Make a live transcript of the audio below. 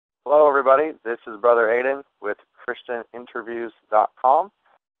Hello, everybody. This is Brother Aden with ChristianInterviews.com.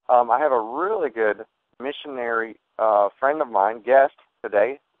 I have a really good missionary friend of mine, guest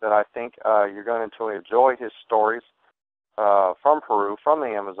today, that I think you're going to enjoy his stories from Peru, from the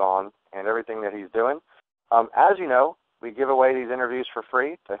Amazon, and everything that he's doing. As you know, we give away these interviews for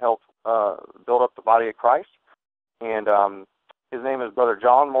free to help build up the body of Christ. And his name is Brother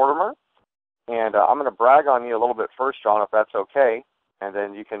John Mortimer. And I'm going to brag on you a little bit first, John, if that's okay. And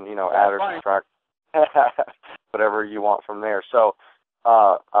then you can, add or subtract whatever you want from there. So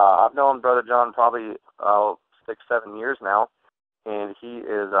I've known Brother John probably 6-7 years now, and he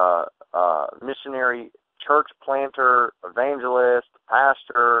is a missionary, church planter, evangelist,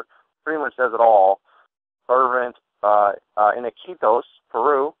 pastor, pretty much does it all, fervent in Iquitos,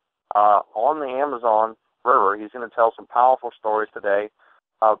 Peru, on the Amazon River. He's going to tell some powerful stories today.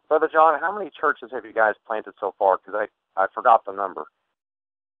 Brother John, how many churches have you guys planted so far? Because I forgot the number.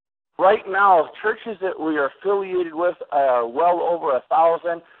 Right now, churches that we are affiliated with are well over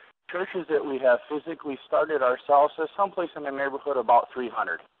 1,000. Churches that we have physically started ourselves is someplace in the neighborhood about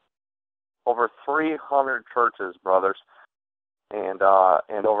 300. Over 300 churches, brothers, and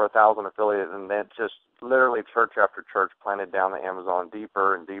over 1,000 affiliates, and then just literally church after church planted down the Amazon,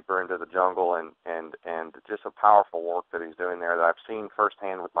 deeper and deeper into the jungle, and just a powerful work that he's doing there that I've seen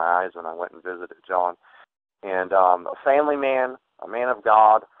firsthand with my eyes when I went and visited John. And a family man, a man of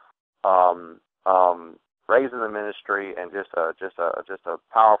God, raised in the ministry, and just a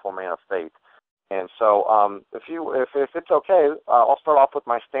powerful man of faith. And so, if it's okay, I'll start off with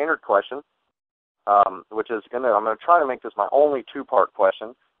my standard question, which is I'm gonna try to make this my only 2-part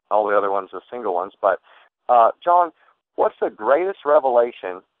question. All the other ones are single ones. But John, what's the greatest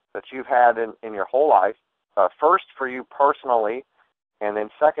revelation that you've had in your whole life? First for you personally, and then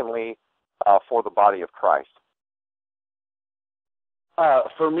secondly for the body of Christ.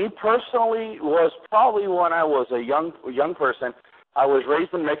 For me personally, was probably when I was a young person. I was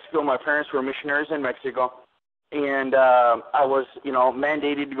raised in Mexico. My parents were missionaries in Mexico, and I was,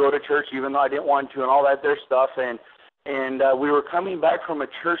 mandated to go to church even though I didn't want to, and all that there stuff. And we were coming back from a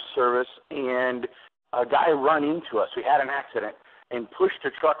church service, and a guy run into us. We had an accident and pushed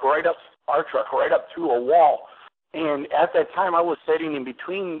our truck right up to a wall. And at that time, I was sitting in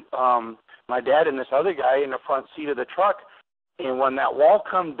between my dad and this other guy in the front seat of the truck. And when that wall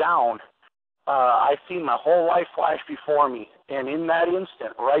come down, I seen my whole life flash before me. And in that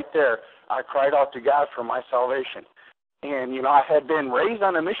instant, right there, I cried out to God for my salvation. And, I had been raised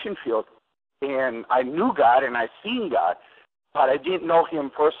on a mission field, and I knew God and I seen God, but I didn't know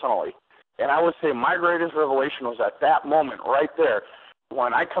Him personally. And I would say my greatest revelation was at that moment right there.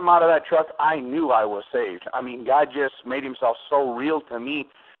 When I come out of that truck, I knew I was saved. I mean, God just made Himself so real to me,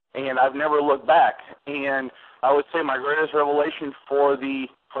 and I've never looked back. And I would say my greatest revelation for the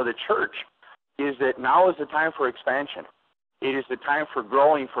church is that now is the time for expansion. It is the time for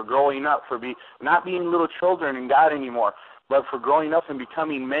growing up, not being little children in God anymore, but for growing up and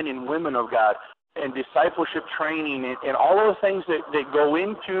becoming men and women of God, and discipleship training, and all of the things that go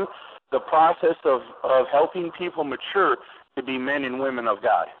into the process of helping people mature to be men and women of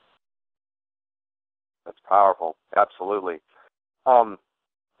God. That's powerful. Absolutely.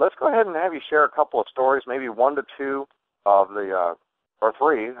 Let's go ahead and have you share a couple of stories, maybe 1 to 2 of the, or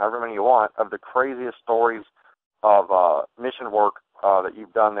 3, however many you want, of the craziest stories of mission work that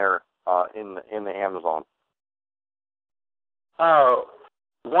you've done there in the Amazon.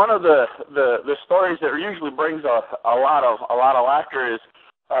 One of the stories that usually brings a lot of laughter is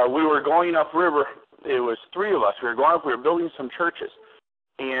we were going upriver. It was 3 of us. We were building some churches.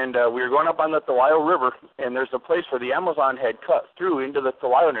 And we were going up on the Towayo River, and there's a place where the Amazon had cut through into the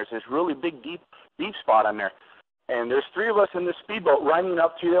Towayo, and there's this really big, deep spot on there. And there's 3 of us in the speedboat running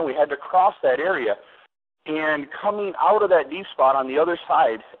up to them. We had to cross that area. And coming out of that deep spot on the other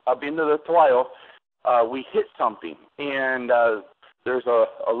side, up into the Towayo, we hit something. And there's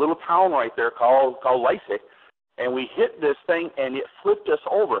a little town right there called Lice. And we hit this thing, and it flipped us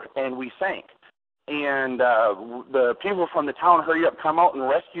over, and we sank. And the people from the town hurried up, come out and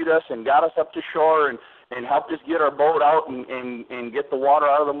rescued us and got us up to shore and helped us get our boat out and get the water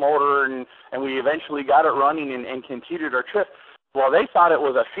out of the motor. And we eventually got it running and continued our trip. Well, they thought it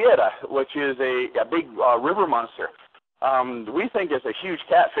was a fiera, which is a big river monster. We think it's a huge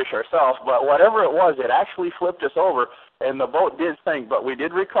catfish ourselves, but whatever it was, it actually flipped us over, and the boat did sink, but we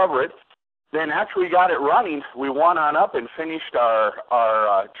did recover it. Then after we got it running, we went on up and finished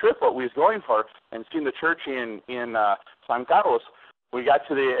our trip, what we was going for, and seen the church in San Carlos. We got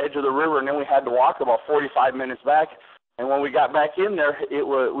to the edge of the river, and then we had to walk about 45 minutes back. And when we got back in there, it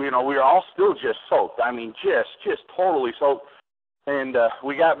was, we were all still just soaked. I mean, just totally soaked. And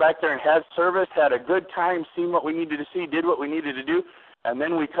we got back there and had service, had a good time, seen what we needed to see, did what we needed to do, and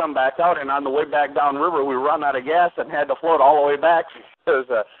then we come back out, and on the way back down river, we run out of gas and had to float all the way back because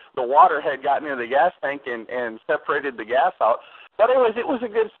the water had gotten into the gas tank and separated the gas out. But anyways, it was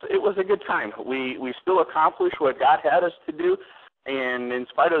a good time. We still accomplished what God had us to do, and in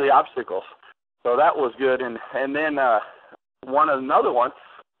spite of the obstacles. So that was good. And then another one,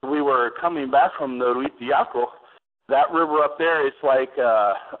 we were coming back from the Ruitiaco. That river up there, it's like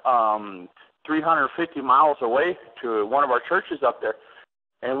 350 miles away to one of our churches up there.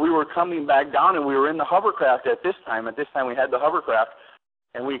 And we were coming back down, and we were in the hovercraft at this time. At this time, we had the hovercraft.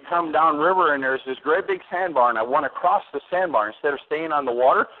 And we come down river, and there's this great big sandbar, and I went across the sandbar instead of staying on the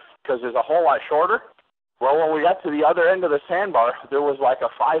water because it's a whole lot shorter. Well, when we got to the other end of the sandbar, there was like a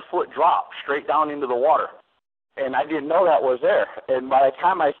 5-foot drop straight down into the water. And I didn't know that was there. And by the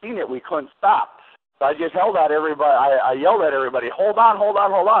time I seen it, we couldn't stop. So I just yelled at everybody. I yelled at everybody, hold on, hold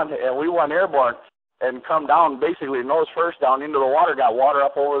on, hold on. And we went airborne and come down basically nose first down into the water, got water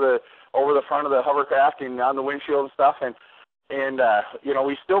up over the front of the hovercraft and on the windshield and stuff. And you know,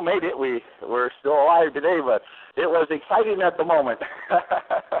 we still made it. We're still alive today, but it was exciting at the moment.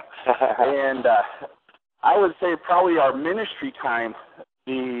 And I would say probably our ministry time,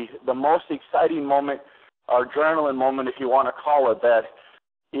 the most exciting moment, our adrenaline moment, if you want to call it that,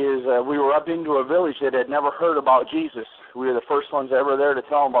 is we were up into a village that had never heard about Jesus. We were the first ones ever there to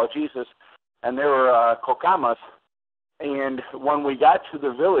tell them about Jesus, and they were Kokamas. And when we got to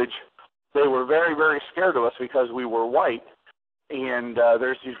the village, they were very, very scared of us because we were white. And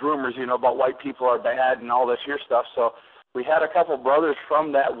there's these rumors, you know, about white people are bad and all this here stuff. So we had a couple brothers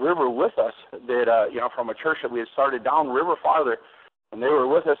from that river with us that, you know, from a church that we had started down river farther. And they were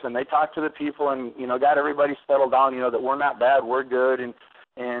with us, and they talked to the people and, you know, got everybody settled down, you know, that we're not bad, we're good, and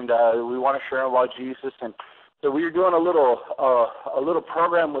we want to share about Jesus. And so we were doing a little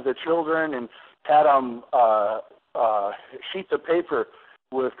program with the children and had them sheets of paper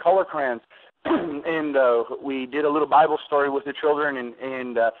with color crayons. And we did a little Bible story with the children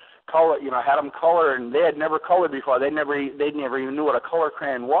and color, you know, had them color, and they had never colored before. They never even knew what a color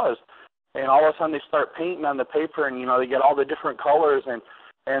crayon was. And all of a sudden they start painting on the paper, and, you know, they get all the different colors, and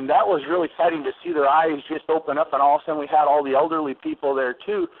that was really exciting to see their eyes just open up. And all of a sudden we had all the elderly people there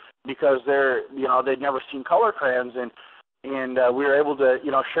too, because they'd never seen color crayons, and we were able to,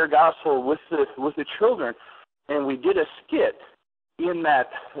 you know, share gospel with the children. And we did a skit in that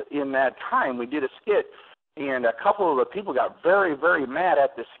time. We did a skit, and a couple of the people got very, very mad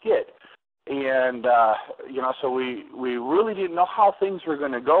at the skit. And you know, so we really didn't know how things were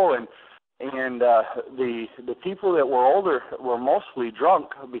going to go, and the people that were older were mostly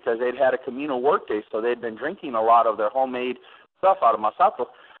drunk because they'd had a communal work day, so they'd been drinking a lot of their homemade stuff out of Masato,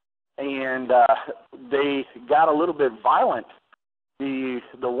 and they got a little bit violent. The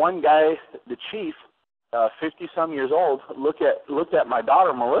one guy, the chief, 50-some years old, looked at my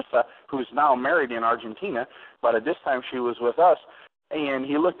daughter Melissa, who's now married in Argentina, but at this time she was with us, and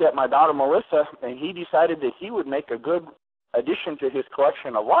he looked at my daughter Melissa, and he decided that he would make a good addition to his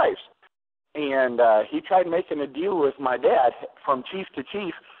collection of wives. And he tried making a deal with my dad from chief to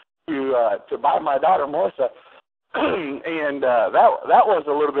chief to buy my daughter Melissa. And that was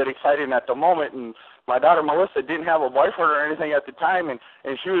a little bit exciting at the moment. And my daughter Melissa didn't have a boyfriend or anything at the time, and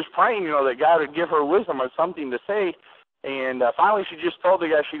she was praying, you know, that God would give her wisdom or something to say. And finally she just told the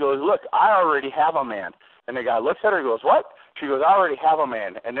guy, she goes, look, I already have a man. And the guy looks at her and goes, what? She goes, I already have a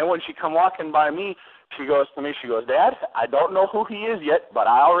man. And then when she come walking by me, she goes to me, she goes, Dad, I don't know who he is yet, but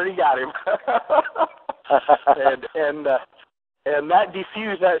I already got him. And that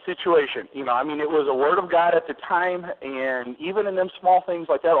diffused that situation. You know, I mean, it was a word of God at the time, and even in them small things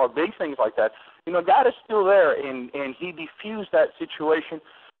like that or big things like that, you know, God is still there, and he diffused that situation.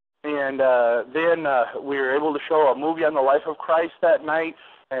 And then we were able to show a movie on the life of Christ that night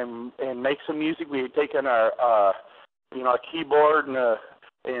and make some music. We had taken our, you know, a keyboard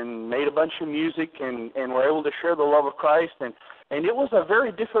and made a bunch of music, and were able to share the love of Christ. And it was a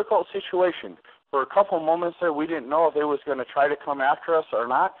very difficult situation. For a couple moments there, we didn't know if it was going to try to come after us or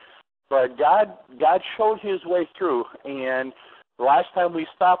not. But God showed his way through. And the last time we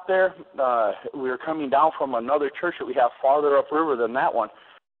stopped there, we were coming down from another church that we have farther upriver than that one.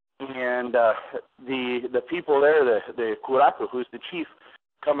 And the people there, the curaco, who's the chief,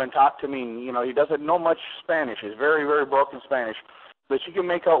 come and talk to me. And, you know, he doesn't know much Spanish. He's very, very broken Spanish. But you can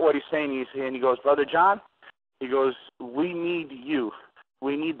make out what he's saying. And he goes, Brother John, he goes, we need you.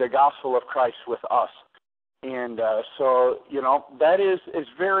 We need the gospel of Christ with us. And so, you know, that is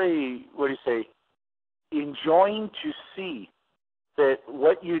very, what do you say, enjoying to see that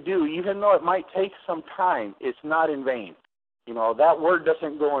what you do, even though it might take some time, it's not in vain. that word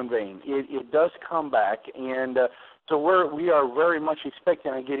doesn't go in vain. It does come back, and so we are very much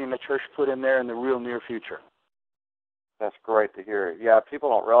expecting on getting the church put in there in the real near future. That's great to hear. Yeah, people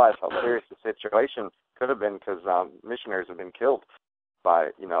don't realize how serious the situation could have been because missionaries have been killed by,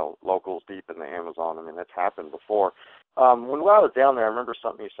 locals deep in the Amazon. I mean, that's happened before. When I was down there, I remember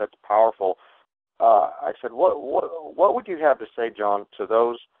something you said powerful. I said, what would you have to say, John, to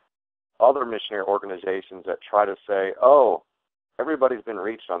those other missionary organizations that try to say, oh, everybody's been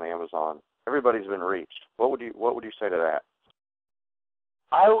reached on the Amazon. Everybody's been reached. What would you say to that?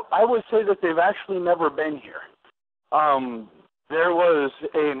 I would say that they've actually never been here. There was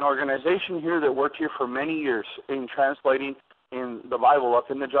an organization here that worked here for many years in translating in the Bible up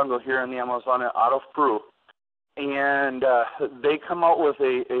in the jungle here in the Amazon out of Peru. And they come out with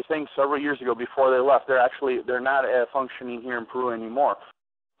a thing several years ago before they left. They're not functioning here in Peru anymore.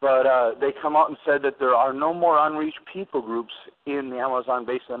 But they come out and said that there are no more unreached people groups in the Amazon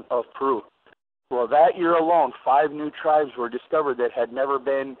basin of Peru. Well, that year alone, 5 new tribes were discovered that had never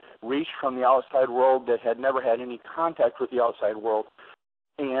been reached from the outside world, that had never had any contact with the outside world.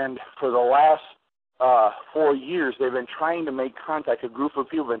 And for the last 4 years, they've been trying to make contact. A group of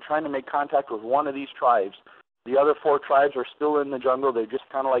people have been trying to make contact with one of these tribes. The other 4 tribes are still in the jungle. They just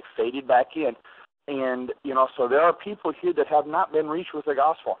kind of like faded back in. And, so there are people here that have not been reached with the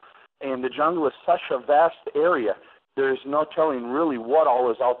gospel. And the jungle is such a vast area, there's no telling really what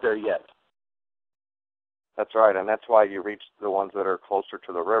all is out there yet. That's right, and that's why you reach the ones that are closer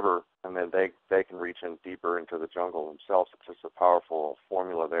to the river, and then they can reach in deeper into the jungle themselves. It's just a powerful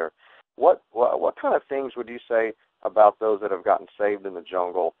formula there. What kind of things would you say about those that have gotten saved in the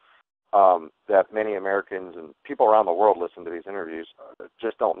jungle that many Americans and people around the world listen to these interviews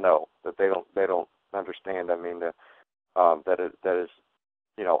just don't know, that they don't understand? I mean, that is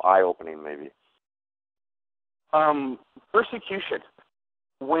eye-opening maybe. Persecution.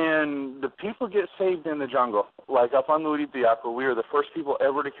 When the people get saved in the jungle, like up on Luripiaco, we are the first people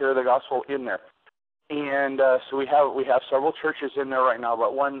ever to carry the gospel in there. And so we have several churches in there right now,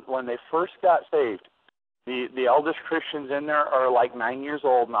 but when they first got saved, the eldest Christians in there are like 9 years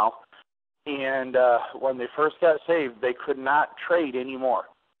old now. And when they first got saved, they could not trade anymore.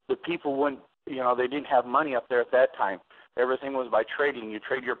 The people wouldn't, they didn't have money up there at that time. Everything was by trading. You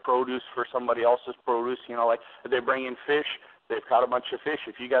trade your produce for somebody else's produce, like they bring in fish. They've caught a bunch of fish.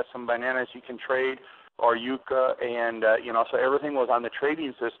 If you got some bananas, you can trade, or yucca, and so everything was on the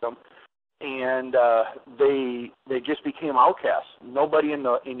trading system, and they just became outcasts. Nobody in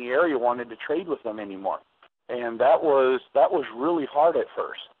the area wanted to trade with them anymore, and that was really hard at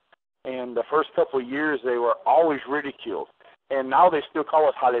first. And the first couple of years, they were always ridiculed, and now they still call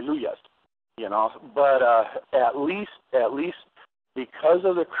us hallelujahs, But at least because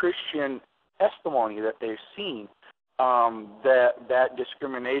of the Christian testimony that they've seen. That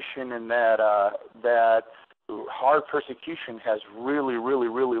discrimination and that hard persecution has really, really,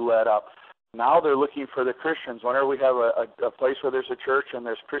 really let up. Now they're looking for the Christians. Whenever we have a place where there's a church and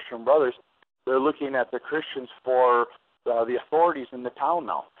there's Christian brothers, they're looking at the Christians for the authorities in the town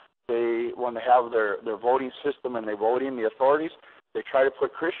now. When they have their voting system and they vote in the authorities, they try to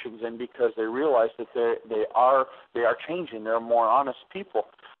put Christians in because they realize that they are changing. They're more honest people.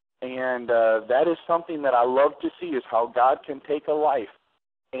 And that is something that I love to see, is how God can take a life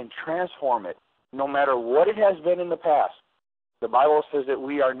and transform it, no matter what it has been in the past. The Bible says that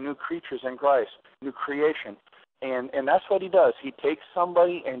we are new creatures in Christ, new creation. And that's what he does. He takes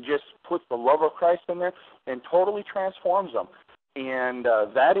somebody and just puts the love of Christ in there and totally transforms them. And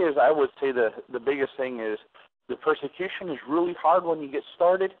that is, I would say, the biggest thing is the persecution is really hard when you get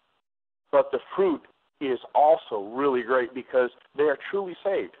started, but the fruit is also really great because they are truly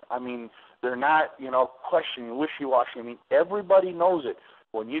saved. I mean, they're not, questioning, wishy-washy. I mean, everybody knows it.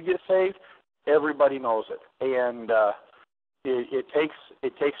 When you get saved, everybody knows it. And it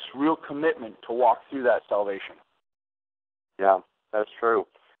takes real commitment to walk through that salvation. Yeah, that's true,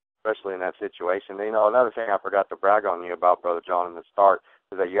 especially in that situation. Another thing I forgot to brag on you about, Brother John, in the start,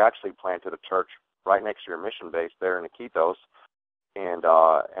 is that you actually planted a church right next to your mission base there in Iquitos. And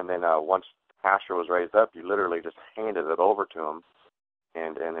then once pasture was raised up, you literally just handed it over to him,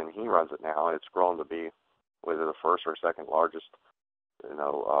 and then he runs it now. It's grown to be whether the first or second largest,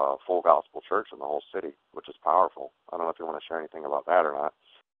 full gospel church in the whole city, which is powerful. I don't know if you want to share anything about that or not.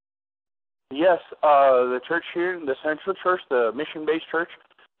 Yes, the church here, the Central Church, the mission-based church,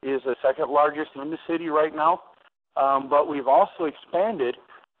 is the second largest in the city right now. But we've also expanded.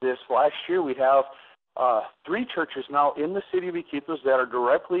 This last year, we have 3 churches now in the city of Iquitos that are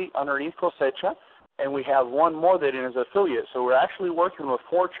directly underneath Cosecha, and we have one more that is affiliate. So we're actually working with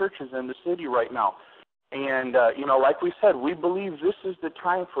 4 churches in the city right now. And, like we said, we believe this is the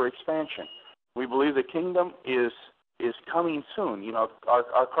time for expansion. We believe the kingdom is coming soon.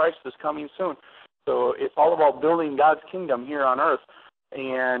 Our Christ is coming soon. So it's all about building God's kingdom here on earth.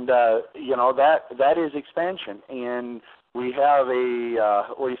 And, that is expansion. And we have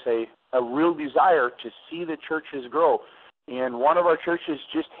a real desire to see the churches grow. And one of our churches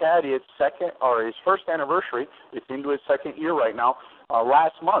just had its first anniversary. It's into its second year right now,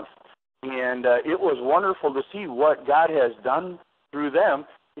 last month. And it was wonderful to see what God has done through them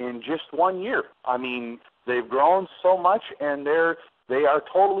in just 1 year. I mean, they've grown so much, and they are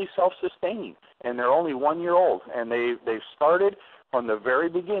totally self-sustaining, and they're only 1 year old, and they've started from the very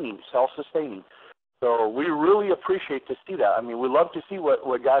beginning self-sustaining. So we really appreciate to see that. I mean, we love to see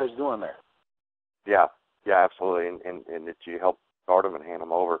what God is doing there. Yeah, absolutely, and that you help guard them and hand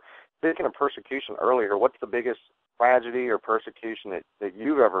them over. Speaking of persecution earlier, what's the biggest tragedy or persecution that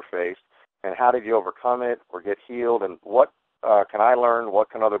you've ever faced, and how did you overcome it or get healed, and what can I learn, what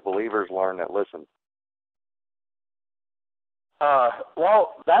can other believers learn that listen?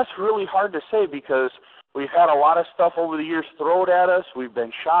 Well, that's really hard to say because we've had a lot of stuff over the years thrown at us. We've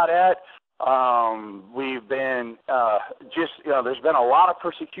been shot at. We've been there's been a lot of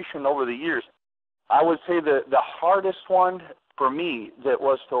persecution over the years. I would say the hardest one for me that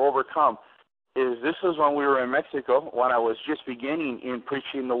was to overcome is this was when we were in Mexico, when I was just beginning in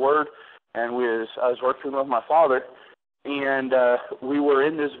preaching the word, and I was working with my father, and we were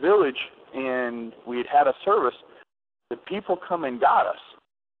in this village, and we had a service. The people come and got us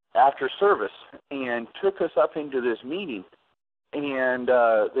after service and took us up into this meeting, and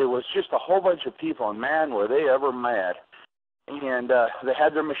there was just a whole bunch of people, and man, were they ever mad. And they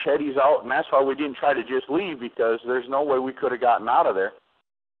had their machetes out, and that's why we didn't try to just leave, because there's no way we could have gotten out of there.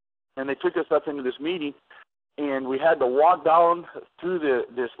 And they took us up into this meeting, and we had to walk down through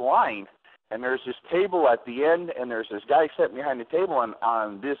this line, and there's this table at the end, and there's this guy sitting behind the table, and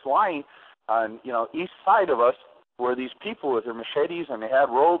on this line, on each side of us, were these people with their machetes, and they had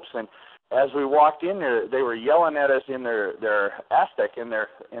ropes, and as we walked in there, they were yelling at us in their Aztec, in their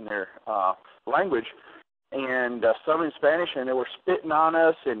language, and some in Spanish, and they were spitting on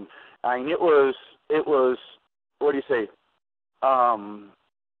us, and I mean, it was what do you say,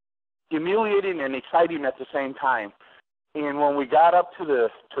 humiliating and exciting at the same time. And when we got up to the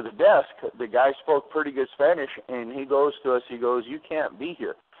desk, the guy spoke pretty good Spanish, and he goes to us, "You can't be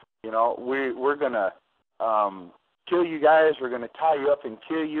here. We're gonna kill you guys. We're gonna tie you up and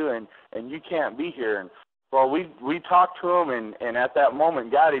kill you, and you can't be here." And well, we talked to him, and at that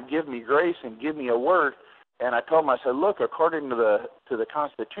moment, God had given me grace and give me a word. And I told him, I said, "Look, according to the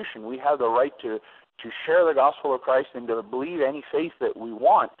Constitution, we have the right to share the gospel of Christ and to believe any faith that we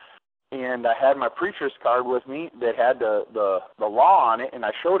want." And I had my preacher's card with me that had the law on it, and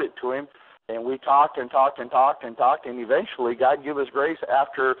I showed it to him. And we talked and talked and talked and talked, and eventually God gave us grace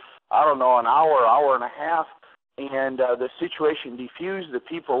after, I don't know, an hour and a half, and the situation diffused, the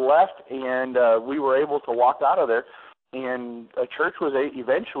people left, and we were able to walk out of there, and a church was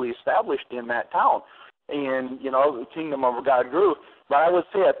eventually established in that town. And, the kingdom of God grew. But I would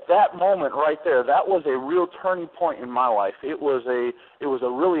say at that moment right there, that was a real turning point in my life. It was a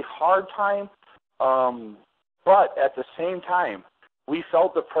really hard time, but at the same time, we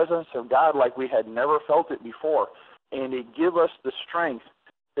felt the presence of God like we had never felt it before. And it gave us the strength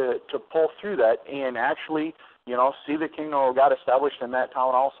to pull through that and actually, see the kingdom of God established in that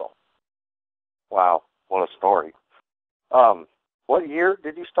town also. Wow, what a story. What year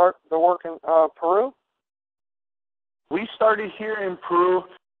did you start the work in Peru? We started here in Peru.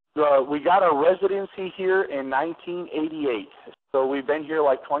 We got a residency here in 1988. So we've been here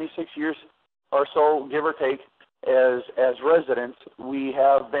like 26 years or so, give or take, as residents. We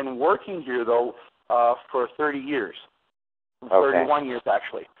have been working here, though, for 30 years, 31 years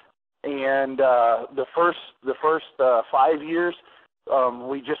actually. And the first 5 years,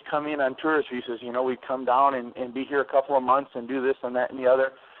 we just come in on tourist visas. We come down and be here a couple of months and do this and that and the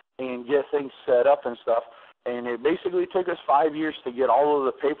other and get things set up and stuff. And it basically took us 5 years to get all of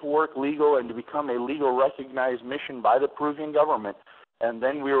the paperwork legal and to become a legal recognized mission by the Peruvian government. And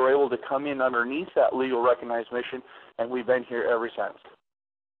then we were able to come in underneath that legal recognized mission, and we've been here ever since.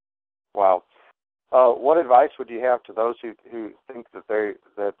 Wow. What advice would you have to those who think that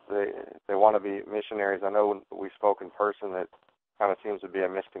they want to be missionaries? I know when we spoke in person, that kind of seems to be a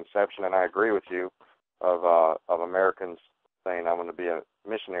misconception, and I agree with you, of Americans saying I want to be a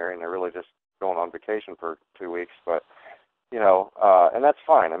missionary, and they're really just going on vacation for 2 weeks. But and that's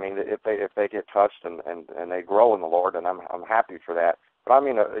fine. I mean, if they get touched and they grow in the Lord, and I'm happy for that. But I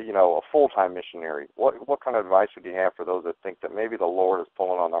mean, a full-time missionary. What kind of advice would you have for those that think that maybe the Lord is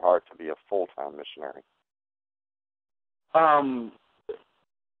pulling on their heart to be a full-time missionary?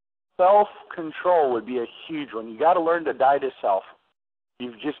 Self-control would be a huge one. You got to learn to die to self.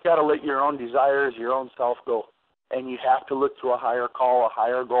 You've just got to let your own desires, your own self go. And you have to look to a higher call, a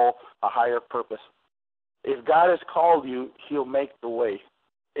higher goal, a higher purpose. If God has called you, he'll make the way.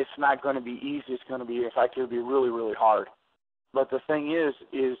 It's not going to be easy. It's going to be, in fact, it'll be really, really hard. But the thing is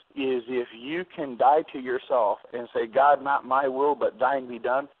if you can die to yourself and say, God, not my will, but thine be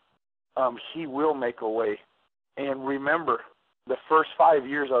done, he will make a way. And remember, the first 5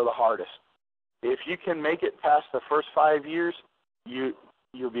 years are the hardest. If you can make it past the first 5 years,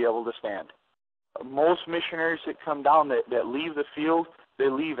 you'll be able to stand. Most missionaries that come down that leave the field, they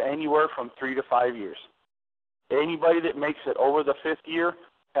leave anywhere from 3 to 5 years. Anybody that makes it over the 5th year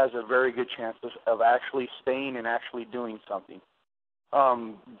has a very good chance of actually staying and actually doing something.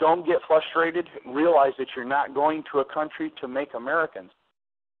 Don't get frustrated. Realize that you're not going to a country to make Americans.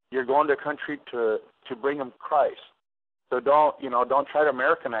 You're going to a country to bring them Christ. So don't try to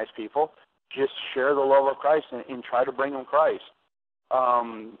Americanize people. Just share the love of Christ and try to bring them Christ.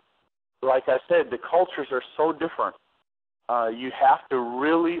 Like I said, the cultures are so different. You have to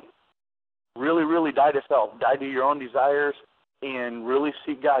really, really, really die to self, die to your own desires, and really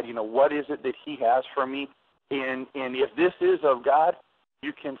seek God. What is it that he has for me? And if this is of God,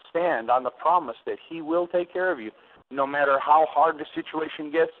 you can stand on the promise that he will take care of you. No matter how hard the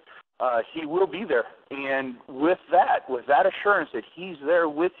situation gets, he will be there. And with that assurance that he's there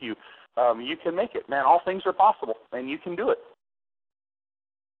with you, you can make it. Man, all things are possible, and you can do it.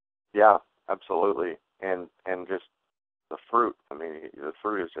 Yeah, absolutely. And just the fruit. I mean, the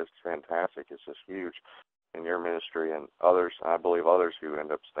fruit is just fantastic. It's just huge in your ministry and others, I believe others who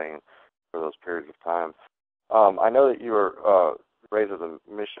end up staying for those periods of time. I know that you were raised as a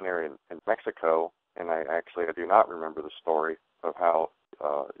missionary in Mexico, and I do not remember the story of how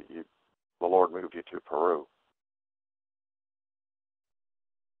the Lord moved you to Peru.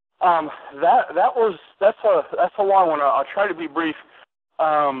 That's a long one. I'll try to be brief.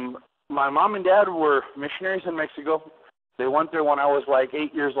 My mom and dad were missionaries in Mexico. They went there when I was like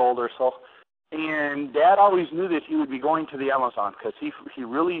 8 years old or so. And Dad always knew that he would be going to the Amazon because he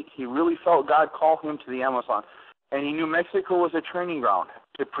really felt God call him to the Amazon. And he knew Mexico was a training ground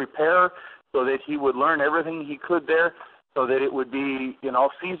to prepare so that he would learn everything he could there so that it would be,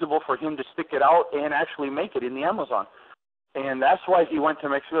 feasible for him to stick it out and actually make it in the Amazon. And that's why he went to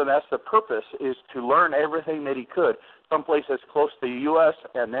Mexico, and that's the purpose, is to learn everything that he could, someplace that's close to the U.S.,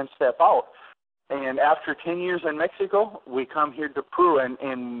 and then step out. And after 10 years in Mexico, we come here to Peru, and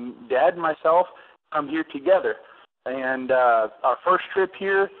Dad and myself come here together. And our first trip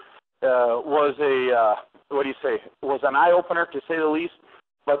here was was an eye-opener, to say the least.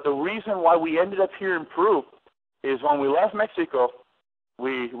 But the reason why we ended up here in Peru is when we left Mexico,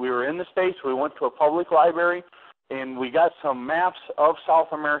 we were in the States, we went to a public library, and we got some maps of South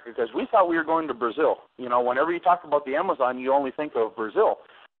America because we thought we were going to Brazil. Whenever you talk about the Amazon, you only think of Brazil.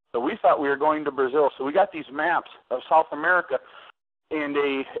 So we thought we were going to Brazil. So we got these maps of South America, and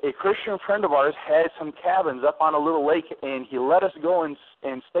a Christian friend of ours had some cabins up on a little lake, and he let us go and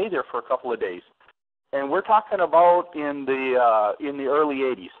stay there for a couple of days. And we're talking about in the early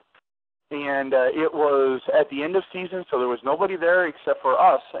 80s. And it was at the end of season, so there was nobody there except for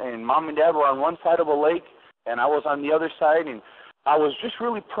us. And Mom and Dad were on one side of a lake, and I was on the other side. And I was just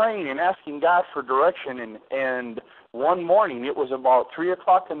really praying and asking God for direction. And one morning, it was about 3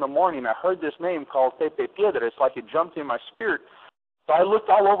 o'clock in the morning, I heard this name called Tepe Piedra. It's like it jumped in my spirit. So I looked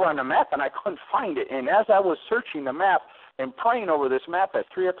all over on the map, and I couldn't find it. And as I was searching the map and praying over this map at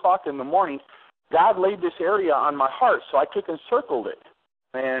 3 o'clock in the morning, God laid this area on my heart, so I took and circled it.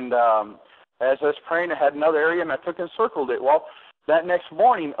 And as I was praying, I had another area, and I took and circled it. Well, that next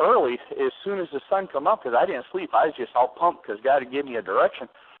morning, early, as soon as the sun come up, because I didn't sleep, I was just all pumped because God had given me a direction.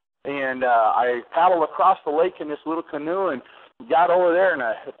 And I paddled across the lake in this little canoe and got over there, and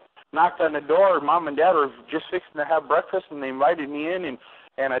I knocked on the door. Mom and Dad were just fixing to have breakfast, and they invited me in.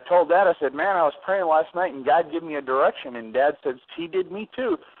 And I told Dad, I said, man, I was praying last night, and God gave me a direction. And Dad said, he did me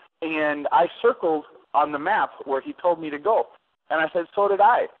too. And I circled on the map where he told me to go. And I said, so did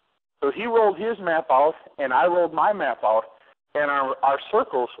I. So he rolled his map out, and I rolled my map out, and our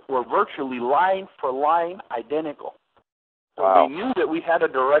circles were virtually line for line identical. So wow. We knew that we had a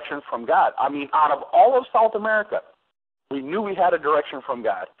direction from God. I mean, out of all of South America, we knew we had a direction from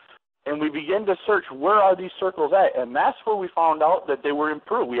God. And we began to search, where are these circles at? And that's where we found out that they were in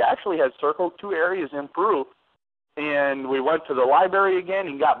Peru. We actually had circled 2 areas in Peru. And we went to the library again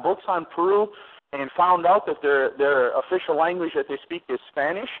and got books on Peru and found out that their official language that they speak is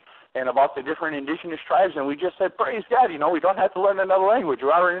Spanish, and about the different indigenous tribes. And we just said, praise God, we don't have to learn another language. We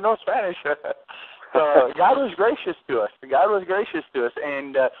already know Spanish. So God was gracious to us. God was gracious to us,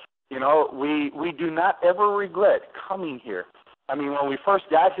 and we do not ever regret coming here. I mean, when we first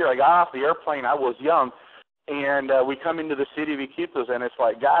got here, I got off the airplane. I was young, and we come into the city of Iquitos, and it's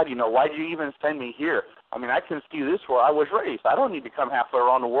like, God, why did you even send me here? I mean, I can see this where I was raised. I don't need to come halfway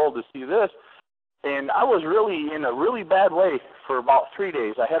around the world to see this. And I was really in a really bad way for about 3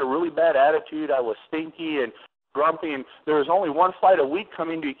 days. I had a really bad attitude. I was stinky and grumpy, and there was only one flight a week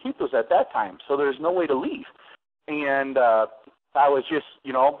coming to Iquitos at that time, so there's no way to leave. And I was just,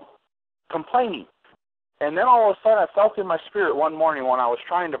 complaining. And then all of a sudden I felt in my spirit one morning when I was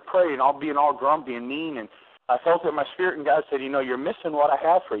trying to pray and all being all grumpy and mean, and I felt in my spirit, and God said, you're missing what I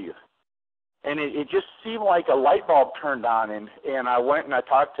have for you. And it just seemed like a light bulb turned on, and I went and I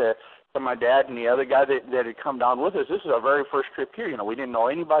talked to my dad and the other guy that had come down with us. This is our very first trip here. We didn't know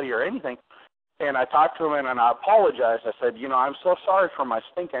anybody or anything. And I talked to him, and I apologized. I said, I'm so sorry for my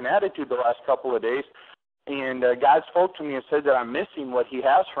stinking attitude the last couple of days. And God spoke to me and said that I'm missing what he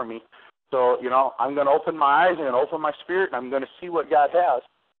has for me. So, I'm going to open my eyes and open my spirit, and I'm going to see what God has.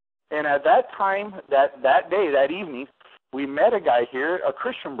 And at that time, that day, that evening, we met a guy here, a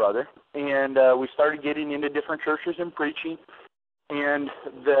Christian brother, and we started getting into different churches and preaching. And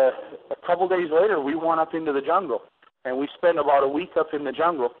a couple days later, we went up into the jungle, and we spent about a week up in the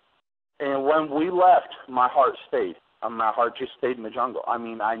jungle. And when we left, my heart stayed. My heart just stayed in the jungle. I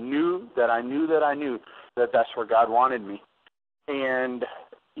mean, I knew that that's where God wanted me. And,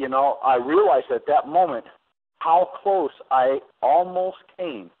 I realized at that moment how close I almost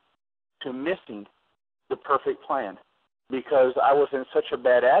came to missing the perfect plan, because I was in such a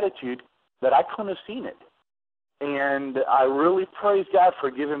bad attitude that I couldn't have seen it. And I really praise God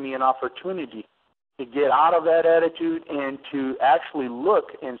for giving me an opportunity to get out of that attitude and to actually look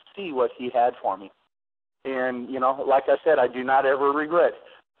and see what he had for me. And, like I said, I do not ever regret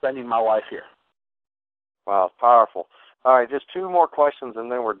sending my wife here. Wow, powerful. All right, just two more questions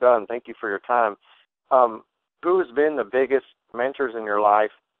and then we're done. Thank you for your time. Who has been the biggest mentors in your life?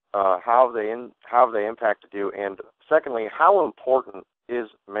 How have they impacted you? And secondly, how important is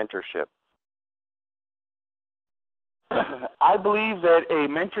mentorship? I believe that a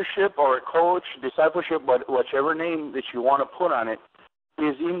mentorship or a coach, discipleship, whichever name that you want to put on it,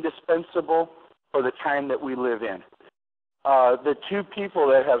 is indispensable for the time that we live in. The two people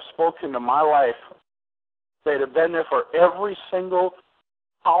that have spoken to my life, that have been there for every single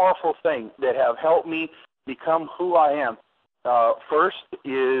powerful thing, that have helped me become who I am. First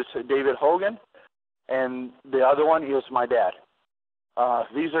is David Hogan, and the other one is my dad.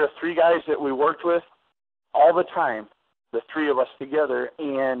 These are three guys that we worked with all the time, the three of us together,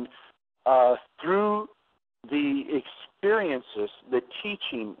 and through the experiences, the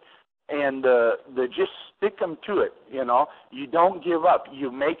teaching, and the just stick them to it, you don't give up,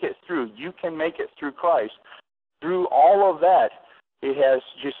 you make it through, you can make it through Christ. Through all of that, it has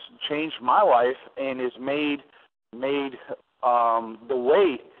just changed my life and has made the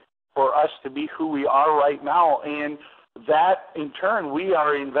way for us to be who we are right now, and that in turn we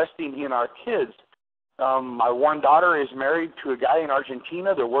are investing in our kids. My one daughter is married to a guy in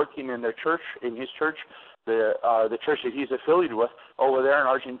Argentina. They're working in their church, in his church, the church that he's affiliated with over there in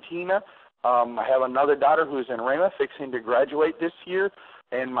Argentina. I have another daughter who's in Rema, fixing to graduate this year,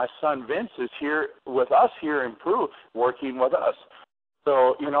 and my son Vince is here with us here in Peru, working with us.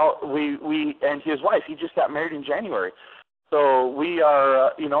 So, we and his wife, he just got married in January. So we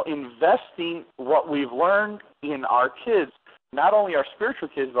are, investing what we've learned in our kids, not only our spiritual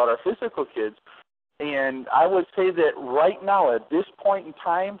kids, but our physical kids. And I would say that right now, at this point in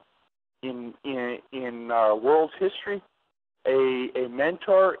time in world's history, a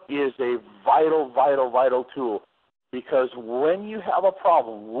mentor is a vital tool. Because when you have a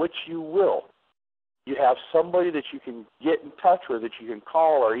problem, which you will, you have somebody that you can get in touch with, that you can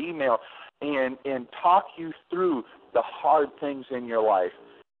call or email, and talk you through the hard things in your life.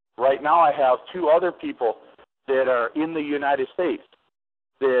 Right now I have two other people that are in the United States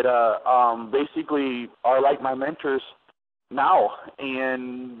that basically are like my mentors now,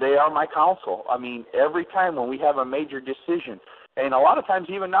 and they are my counsel. I mean, every time when we have a major decision, and a lot of times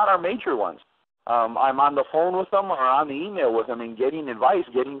even not our major ones, I'm on the phone with them or on the email with them and getting advice,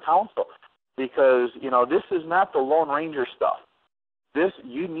 getting counsel, because, this is not the Lone Ranger stuff.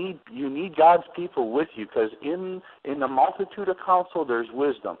 You need God's people with you, because in the multitude of counsel there's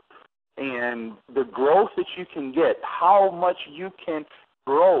wisdom, and the growth that you can get, how much you can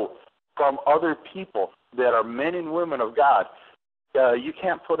grow from other people that are men and women of God. You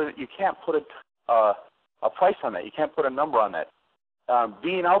can't put a price on that. You can't put a number on that.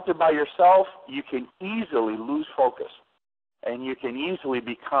 Being out there by yourself, you can easily lose focus, and you can easily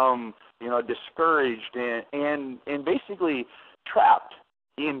become discouraged and basically trapped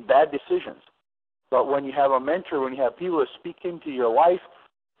in bad decisions. But when you have a mentor, when you have people that speak into your life,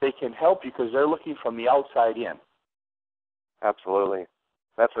 they can help you because they're looking from the outside in. Absolutely.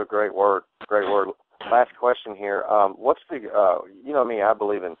 That's a great word. Great word. Last question here. What's the, you know me, I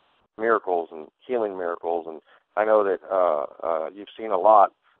believe in miracles and healing miracles, and I know that you've seen a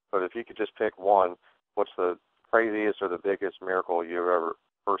lot, but if you could just pick one, what's the craziest or the biggest miracle you ever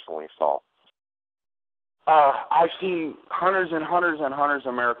personally saw? I've seen hundreds and hundreds and hundreds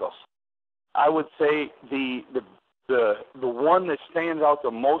of miracles. I would say the one that stands out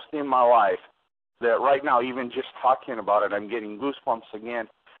the most in my life, that right now, even just talking about it, I'm getting goosebumps again,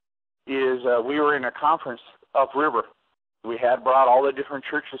 is we were in a conference upriver. We had brought all the different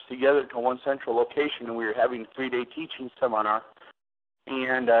churches together to one central location, and we were having a 3-day teaching seminar.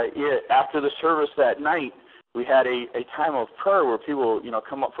 And after the service that night, we had a time of prayer where people,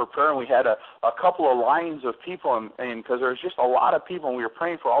 come up for prayer, and we had a couple of lines of people, and because there was just a lot of people, and we were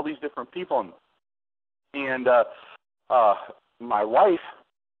praying for all these different people. And my wife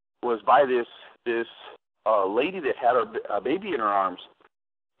was by this lady that had a baby in her arms,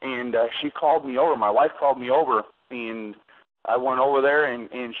 and she called me over. My wife called me over, and I went over there,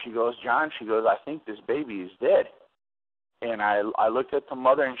 and she goes, John, she goes, I think this baby is dead. And I looked at the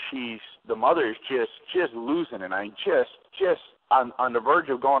mother, and the mother is just losing it. I just on the verge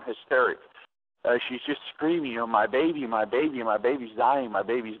of going hysteric. She's just screaming, my baby, my baby, my baby's dying, my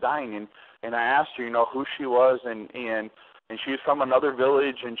baby's dying. And I asked her, who she was, and she was from another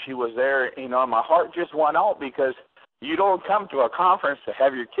village, and she was there. My heart just went out because you don't come to a conference to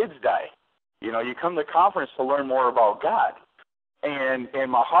have your kids die. You come to a conference to learn more about God. And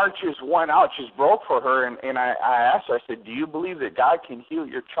my heart just went out, just broke for her, and I asked her, I said, do you believe that God can heal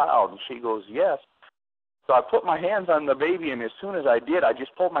your child? And she goes, yes. So I put my hands on the baby, and as soon as I did, I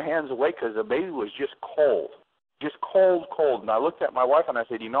just pulled my hands away because the baby was just cold. Just cold. And I looked at my wife, and I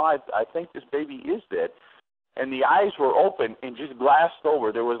said, I think this baby is dead. And the eyes were open and just glassed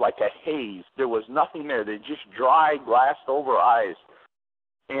over. There was like a haze. There was nothing there. They just dry, glassed over eyes.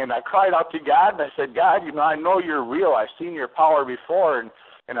 And I cried out to God, and I said, God, I know you're real. I've seen your power before. And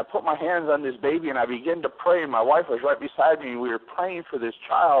I put my hands on this baby, and I began to pray, and my wife was right beside me, and we were praying for this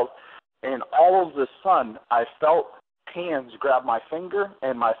child. And all of a sudden, I felt hands grab my finger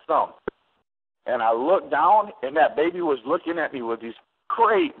and my thumb. And I looked down, and that baby was looking at me with these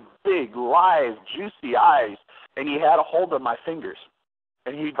great, big, live, juicy eyes, and he had a hold of my fingers.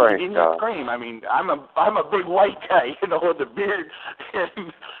 And he didn't scream. I mean, I'm a big white guy, with a beard,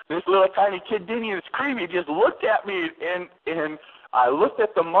 and this little tiny kid didn't even scream. He just looked at me, and I looked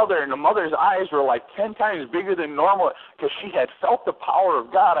at the mother, and the mother's eyes were like 10 times bigger than normal because she had felt the power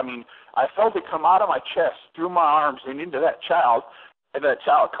of God. I mean, I felt it come out of my chest, through my arms, and into that child, and that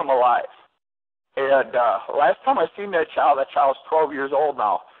child come alive. And last time I seen that child's 12 years old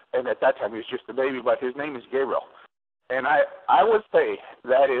now, and at that time he was just a baby, but his name is Gabriel. And I would say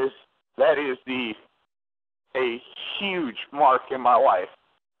that is a huge mark in my life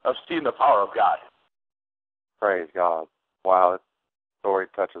of seeing the power of God. Praise God. Wow, that story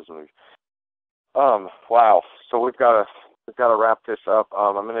touches me. Wow. So we've got to wrap this up.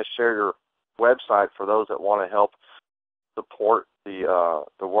 I'm going to share your website for those that want to help support the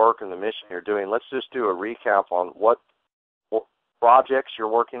work and the mission you're doing. Let's just do a recap on what projects you're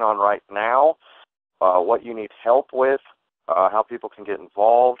working on right now, what you need help with, how people can get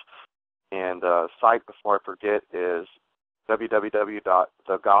involved, and the site, before I forget, is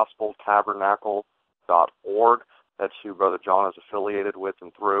www.thegospeltabernacle.org. That's who Brother John is affiliated with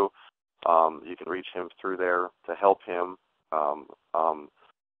and through. You can reach him through there to help him. I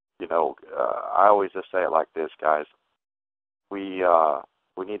always just say it like this, guys. We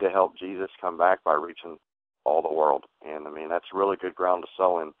need to help Jesus come back by reaching all the world. And, I mean, that's really good ground to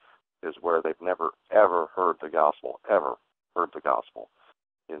sow in, is where they've never, ever heard the gospel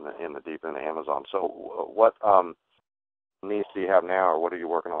in the deep in the Amazon. So what needs do you have now, or what are you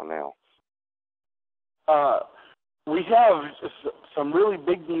working on now? We have some really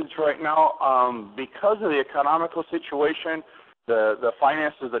big needs right now because of the economical situation, the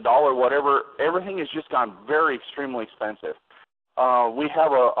finances, the dollar, whatever. Everything has just gone very extremely expensive. We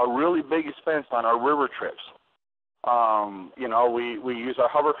have a really big expense on our river trips. We use our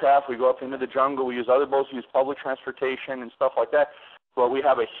hovercraft, we go up into the jungle, we use other boats, we use public transportation and stuff like that, but we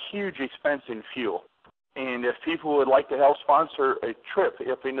have a huge expense in fuel. And if people would like to help sponsor a trip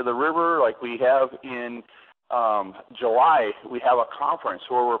up into the river, like we have in July, we have a conference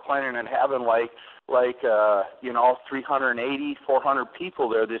where we're planning on having 380, 400 people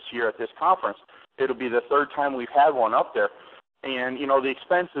there this year at this conference. It'll be the third time we've had one up there. And, you know, the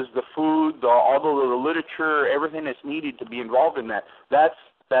expenses, the food, all the literature, everything that's needed to be involved in that, that's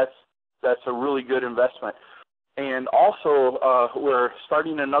a really good investment. And also, we're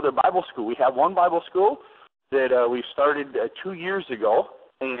starting another Bible school. We have one Bible school that we started 2 years ago,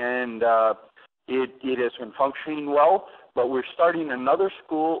 and it has been functioning well. But we're starting another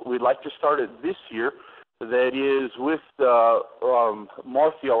school. We'd like to start it this year that is with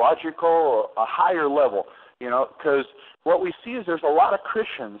more theological, a higher level, you know, because what we see is there's a lot of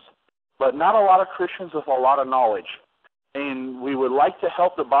Christians, but not a lot of Christians with a lot of knowledge. And we would like to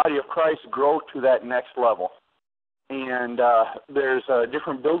help the body of Christ grow to that next level. And there's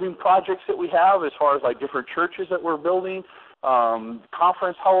different building projects that we have as far as like different churches that we're building,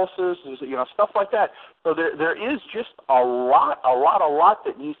 conference houses, you know, stuff like that. So there is just a lot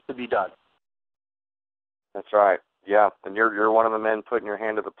that needs to be done. That's right. Yeah, and you're one of the men putting your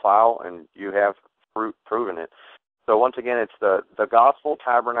hand to the plow, and you have proven it. So once again, it's the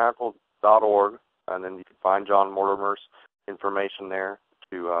gospeltabernacle.org, and then you can find John Mortimer's information there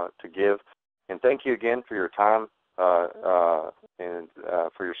to give. And thank you again for your time and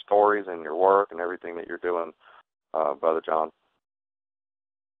for your stories and your work and everything that you're doing, Brother John.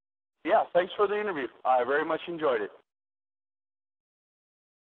 Yeah, thanks for the interview. I very much enjoyed it.